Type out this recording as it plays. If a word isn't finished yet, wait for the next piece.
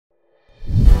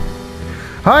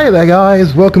Hi there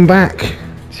guys, welcome back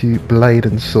to Blade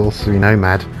and Sorcery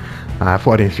Nomad. I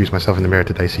thought I'd introduce myself in the mirror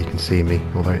today so you can see me,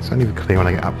 although it's only clear when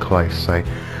I get up close, so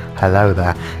hello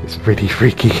there. It's pretty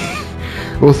freaky.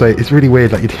 Also, it's really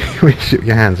weird, like you ship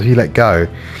your hands, if you let go,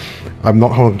 I'm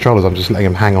not holding controllers, I'm just letting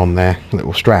them hang on their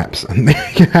little straps, and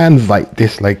your hands like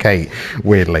dislocate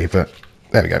weirdly, but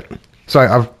there we go. So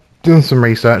I've done some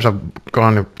research, I've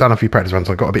done a few practice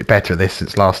runs, I've got a bit better at this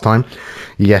since last time.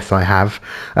 Yes, I have.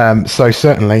 So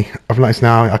certainly, I've noticed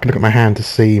now I can look at my hand to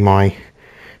see my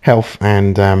health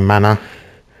and mana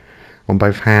on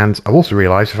both hands. I've also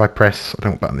realised if I press, I don't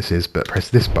know what button this is, but press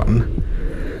this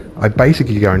button, I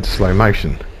basically go into slow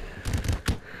motion.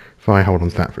 If I hold on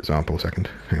to that for example, a second,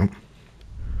 hang on.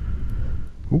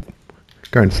 Ooh.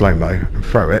 Go in slow-mo and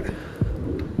throw it.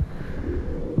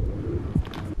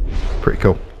 Pretty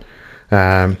cool.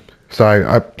 So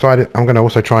I'm going to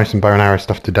also try some bow and arrow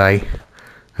stuff today.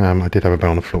 I did have a bow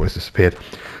on the floor, it's disappeared.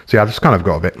 So yeah, I've just kind of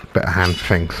got a bit better hand for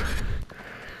things.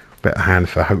 Better hand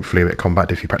for hopefully a bit of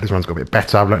combat. If your practice run's got a bit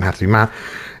better, I've learned how to do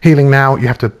healing now. You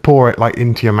have to pour it like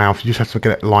into your mouth. You just have to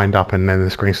get it lined up, and then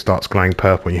the screen starts glowing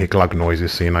purple, and you hear glug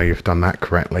noises, so you know you've done that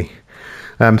correctly.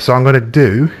 So I'm going to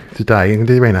do today in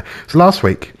the arena. So last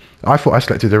week I thought I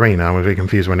selected arena. I was really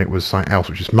confused when it was something else,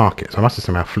 which is market. So I must have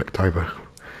somehow flicked over.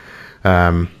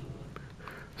 So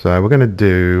we're going to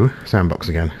do sandbox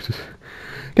again.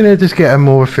 Going to get a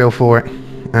more feel for it.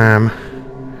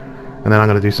 And then I'm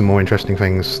going to do some more interesting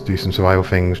things, do some survival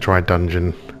things, try a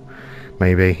dungeon,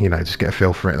 maybe, you know, just get a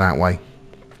feel for it that way.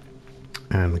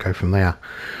 And go from there.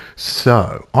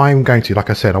 So I'm going to,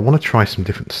 like I said, I want to try some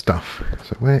different stuff.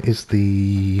 So where is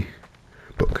the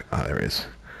book? Ah, there it is.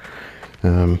 I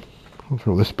wonder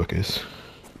what this book is.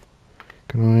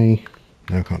 Can I?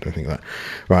 No, I can't do anything like that.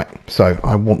 Right, so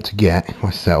I want to get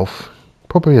myself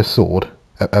probably a sword,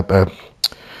 a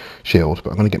shield, but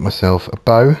I'm going to get myself a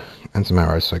bow and some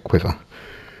arrows, so quiver.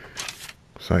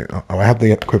 So I have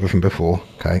the quiver from before.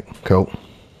 Okay, cool.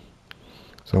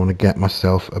 So I want to get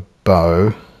myself a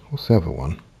bow. What's the other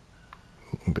one?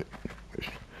 A bit.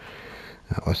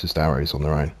 Oh, that's just arrows on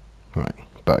their own. Right,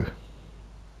 bow.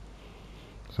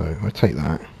 So I take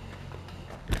that.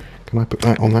 Can I put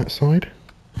that on that side?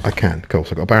 I can. Cool.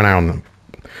 So I've got a bow and arrow on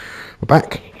my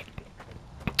back,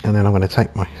 and then I'm going to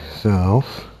take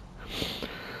myself.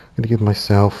 I'm going to give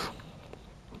myself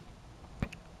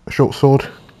a short sword.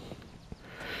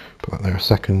 Put that there a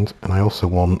second, and I also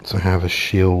want to have a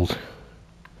shield.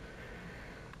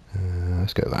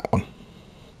 Let's go with that one.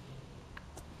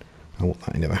 I want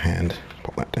that in the other hand.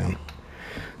 Pop that down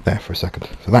there for a second.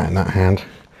 So that in that hand.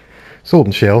 Sword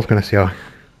and shield. I'm going to see how I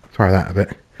throw that a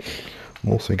bit.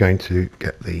 I'm also going to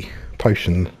get the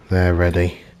potion there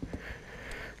ready.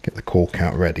 Get the cork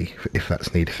out ready if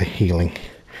that's needed for healing.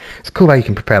 It's cool how you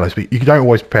can prepare those, but you don't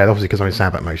always prepare, obviously, because I'm in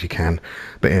sandbox mode you can.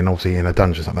 But obviously in a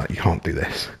dungeon like that you can't do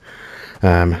this. So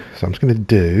I'm just going to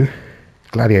do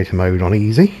gladiator mode on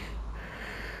easy.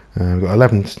 We've got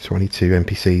 11 to 22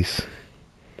 NPCs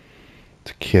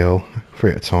to kill,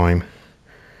 3 at a time.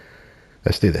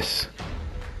 Let's do this.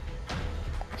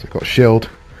 So we've got a shield,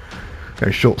 got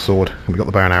a short sword, and we've got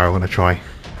the bow and arrow. I'm going to try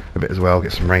a bit as well,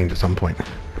 get some range at some point.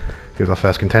 Here's our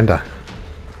first contender.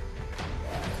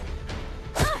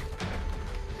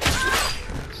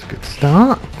 That's a good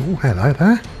start. Oh, hello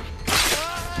there.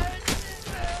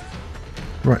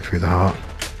 Right through the heart.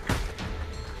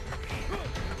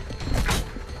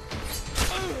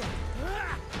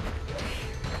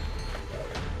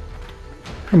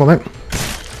 Come on then.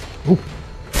 Ooh.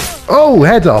 Oh,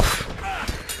 head off!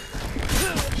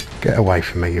 Get away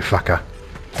from me, you fucker.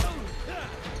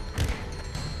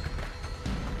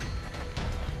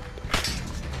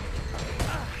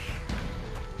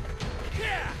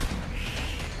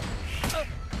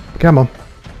 Come on.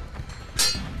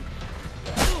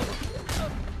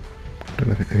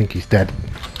 I think he's dead.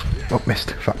 Oh,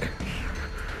 missed. Fuck.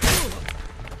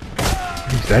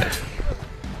 He's dead.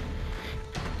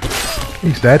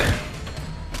 He's dead.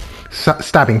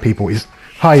 Stabbing people is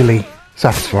highly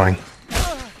satisfying.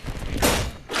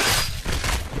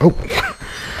 Oh,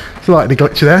 slightly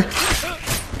glitchy there.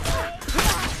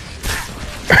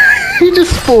 He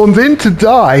just spawns in to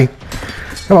die.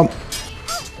 Come on.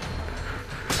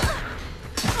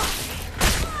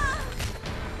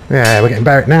 Yeah, we're getting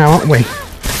Barrett now, aren't we?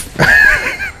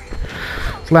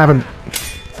 Slab him.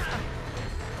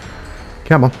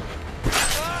 Come on.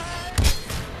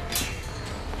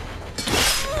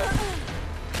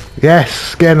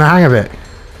 Yes, getting the hang of it.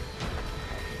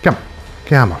 Come on.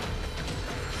 Come on.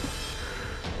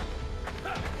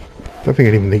 Don't think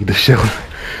I even need the shield.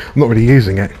 I'm not really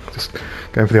using it. Just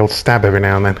going for the old stab every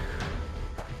now and then.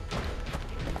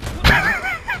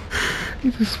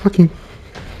 He's just fucking...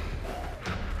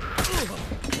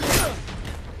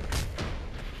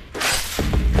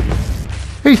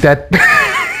 He's dead.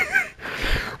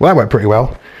 Well, that went pretty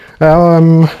well. I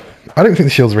don't think the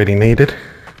shield's really needed.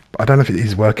 But I don't know if it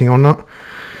is working or not.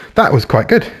 That was quite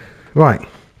good. Right. In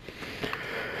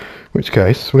which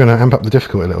case, we're going to amp up the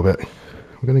difficulty a little bit.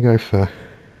 We're going to go for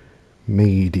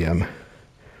medium.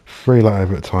 3 light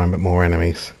over at a time, but more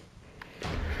enemies.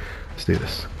 Let's do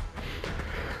this.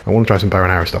 I want to try some bow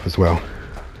and arrow stuff as well.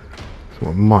 So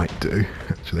what I might do,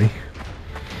 actually,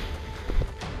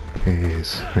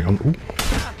 is... Hang on. Ooh.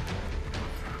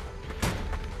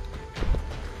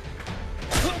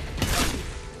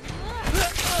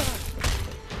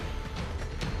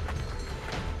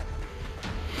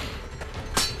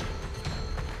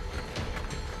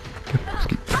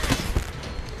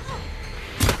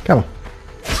 Come on.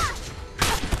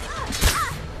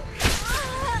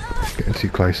 Getting too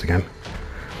close again.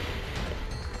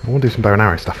 I want to do some bow and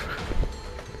arrow stuff.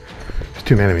 There's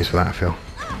too many enemies for that, I feel.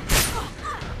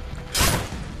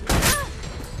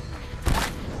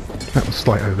 That was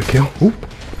slight overkill. Ooh.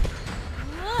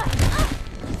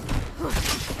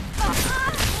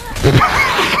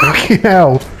 Fucking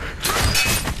hell!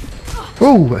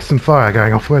 Oh, there's some fire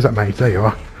going off. Where's that mage? There you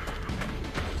are.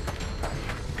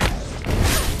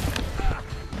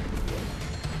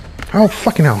 Oh,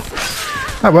 fucking hell.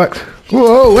 That worked.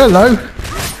 Whoa, hello.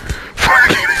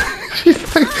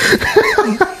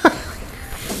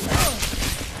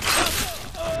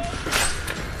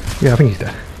 Yeah, I think he's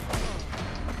dead.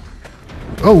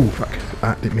 Oh, fuck.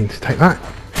 I didn't mean to take that.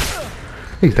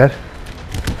 He's dead.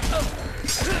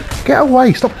 Get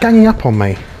away. Stop ganging up on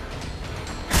me.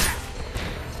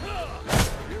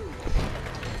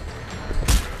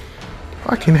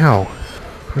 Fucking hell.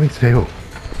 I need to heal.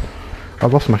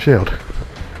 I've lost my shield.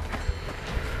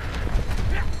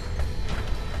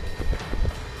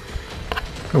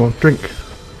 Come on, drink.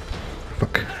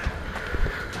 Fuck.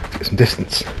 Let's get some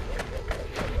distance.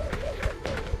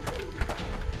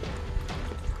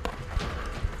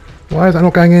 Why is that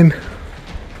not going in?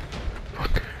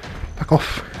 Fuck. Fuck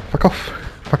off. Fuck off.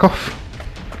 Fuck off.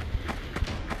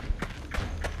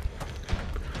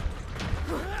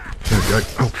 There we go.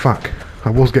 Oh fuck. I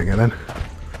was getting it then.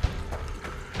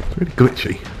 It's really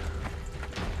glitchy.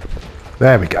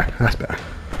 There we go. That's better.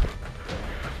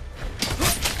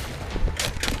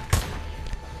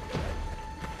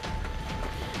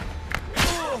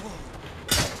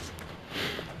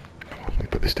 Let me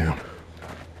put this down.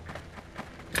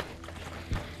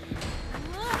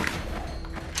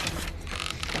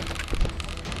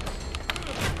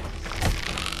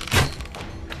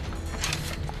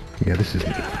 Yeah, this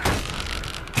isn't...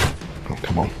 Oh,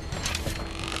 come on.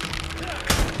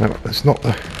 No, that's not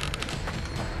the...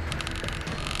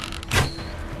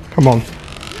 Come on.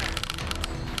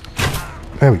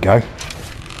 There we go.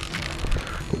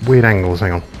 Got weird angles,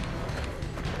 hang on.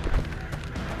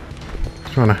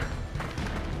 Trying to...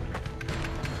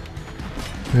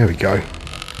 There we go.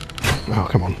 Oh,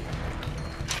 come on.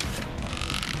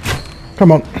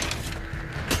 Come on.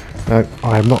 No,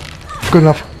 I am not good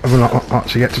enough. I've not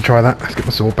actually yet to try that. Let's get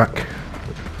my sword back.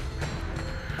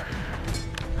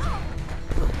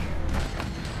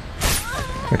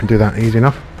 I can do that easy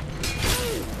enough.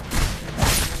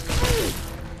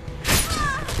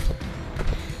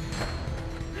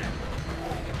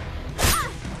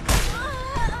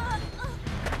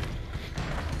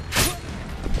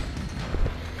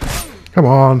 Come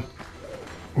on.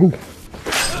 Ooh.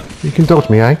 You can dodge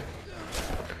me, eh?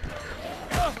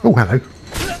 Oh, hello.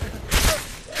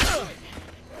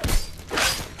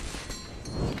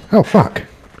 Oh, fuck.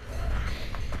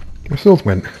 My sword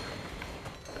went.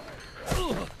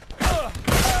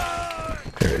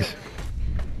 There it is.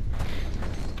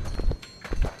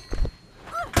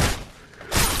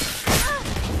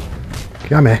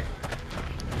 Come here.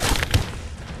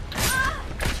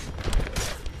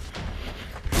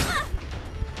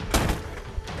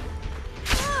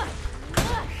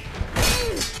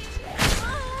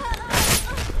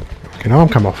 Fucking arm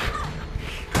come off.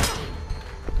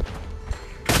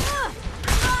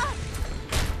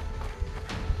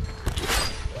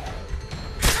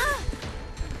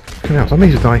 I'm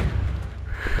easy to die.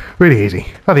 Really easy.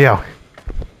 Bloody hell.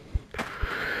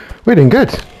 We're doing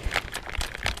good.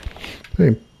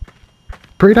 Doing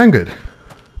pretty damn good.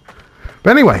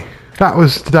 But anyway, that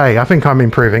was today. I think I'm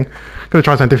improving. Gonna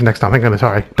try something different next time. I'm gonna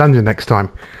try dungeon next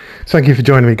time. So thank you for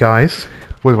joining me, guys.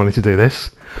 Always wanted to do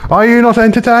this. Are you not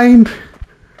entertained?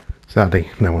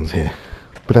 Sadly, no one's here.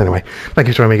 But anyway, thank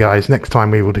you for joining me, guys. Next time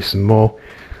we will do some more.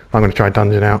 I'm gonna try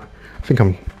dungeon out. I think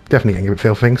I'm definitely getting a bit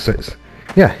feel things, so it's...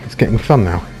 Yeah, it's getting fun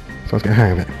now. So I was getting a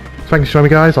hang of it. Thanks for joining me,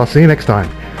 guys. I'll see you next time.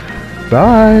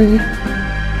 Bye.